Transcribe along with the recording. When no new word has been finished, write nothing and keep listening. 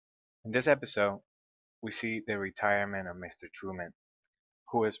In this episode, we see the retirement of Mr. Truman,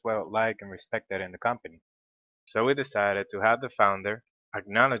 who is well liked and respected in the company. So we decided to have the founder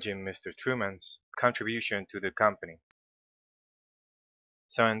acknowledging Mr. Truman's contribution to the company.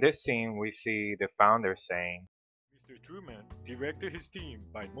 So in this scene, we see the founder saying, Mr. Truman directed his team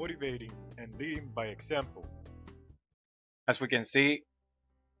by motivating and leading by example. as we can see,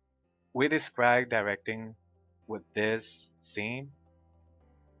 we describe directing with this scene,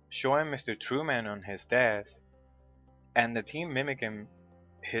 showing Mr. Truman on his desk and the team mimicking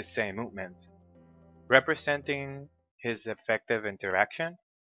his same movements, representing his effective interaction,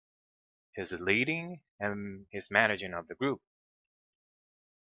 his leading, and his managing of the group.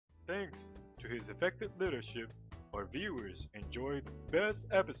 Thanks to his effective leadership, our viewers enjoyed the best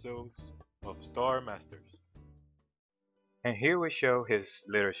episodes of Star Masters. And here we show his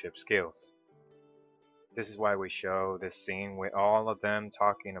leadership skills. This is why we show this scene with all of them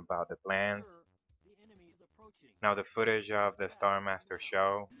talking about the plans. Now the footage of the Star Master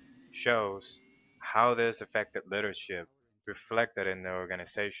show shows how this effective leadership reflected in the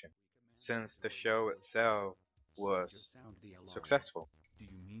organization, since the show itself was successful. Do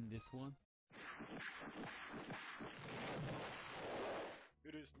you mean this one?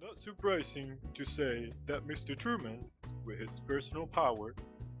 It is not surprising to say that Mr. Truman, with his personal power,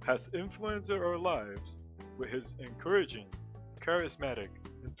 has influenced our lives with his encouraging, charismatic,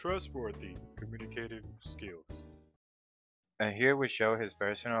 and trustworthy communicative skills. And here we show his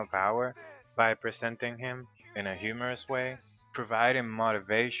personal power by presenting him in a humorous way, providing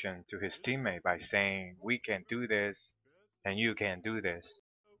motivation to his teammate by saying, "We can do this and you can do this."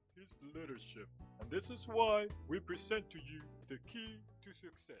 His leadership. And this is why we present to you the key to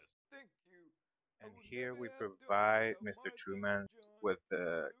success. Thank you. And here we provide Mr. Truman with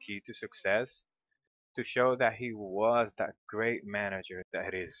the key to success to show that he was that great manager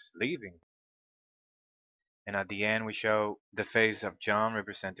that is leaving. And at the end, we show the face of John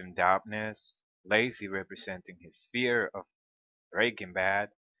representing darkness, Lacey representing his fear of Breaking Bad,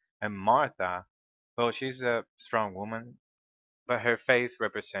 and Martha, well, she's a strong woman, but her face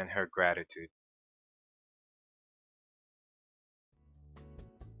represents her gratitude.